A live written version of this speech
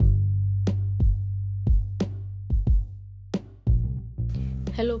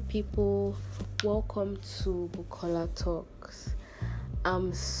Hello, people. Welcome to Bukola Talks.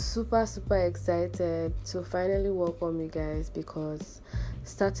 I'm super excited to finally welcome you guys because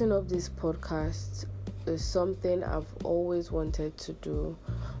starting up this podcast is something I've always wanted to do.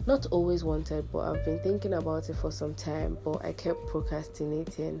 Not always wanted, but I've been thinking about it for some time, but I kept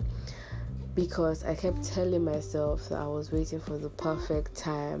procrastinating because I kept telling myself that I was waiting for the perfect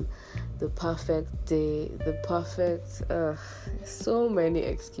time, the perfect day, the perfect so many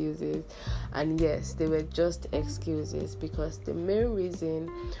excuses. And yes, they were just excuses because the main reason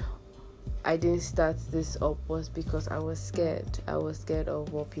I didn't start this up was because I was scared. I was scared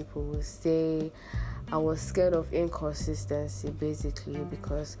of what people would say. I was scared of inconsistency, basically,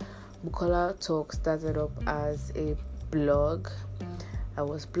 because Bukola Talk started up as a blog. I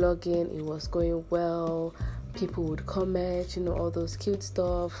was blogging, it was going well, people would comment, all those cute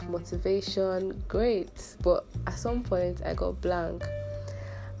stuff, motivation, great. But at some point I got blank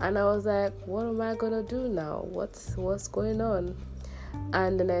and I was like, what am I gonna do now? What's going on?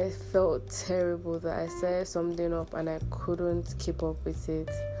 And then I felt terrible that I set something up and I couldn't keep up with it.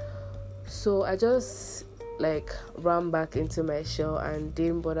 So I just ran back into my shell and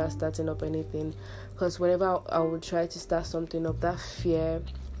didn't bother starting up anything, because whenever I would try to start something up, that fear,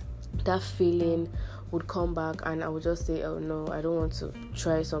 that feeling would come back and I would just say, oh no, I don't want to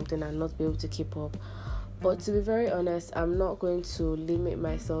try something and not be able to keep up. But to be very honest, I'm not going to limit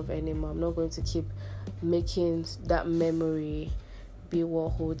myself anymore. I'm not going to keep making that memory be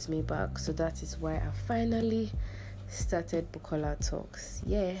what holds me back. So that is why I finally started Bukola Talks.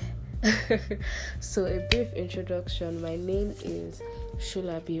 Yeah. So a brief introduction. My name is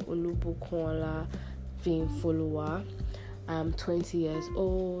Shulabi Olubukunla Vinfolua. I'm 20 years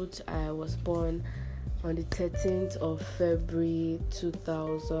old. I was born on the 13th of February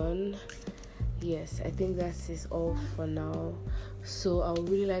 2000. Yes, I think that is all for now. So I would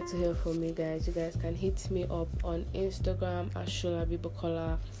really like to hear from you guys. You guys can hit me up on Instagram at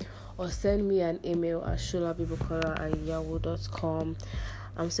shulabibukola or send me an email at shulabibukola@yahoo.com.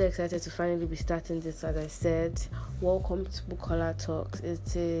 I'm so excited to finally be starting this. As I said, welcome to Bukola Talks.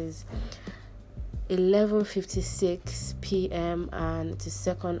 It is 11:56 p.m. and it's the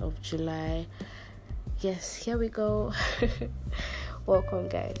 2nd of July. Yes, here we go. Welcome,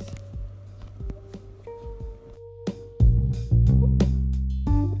 guys.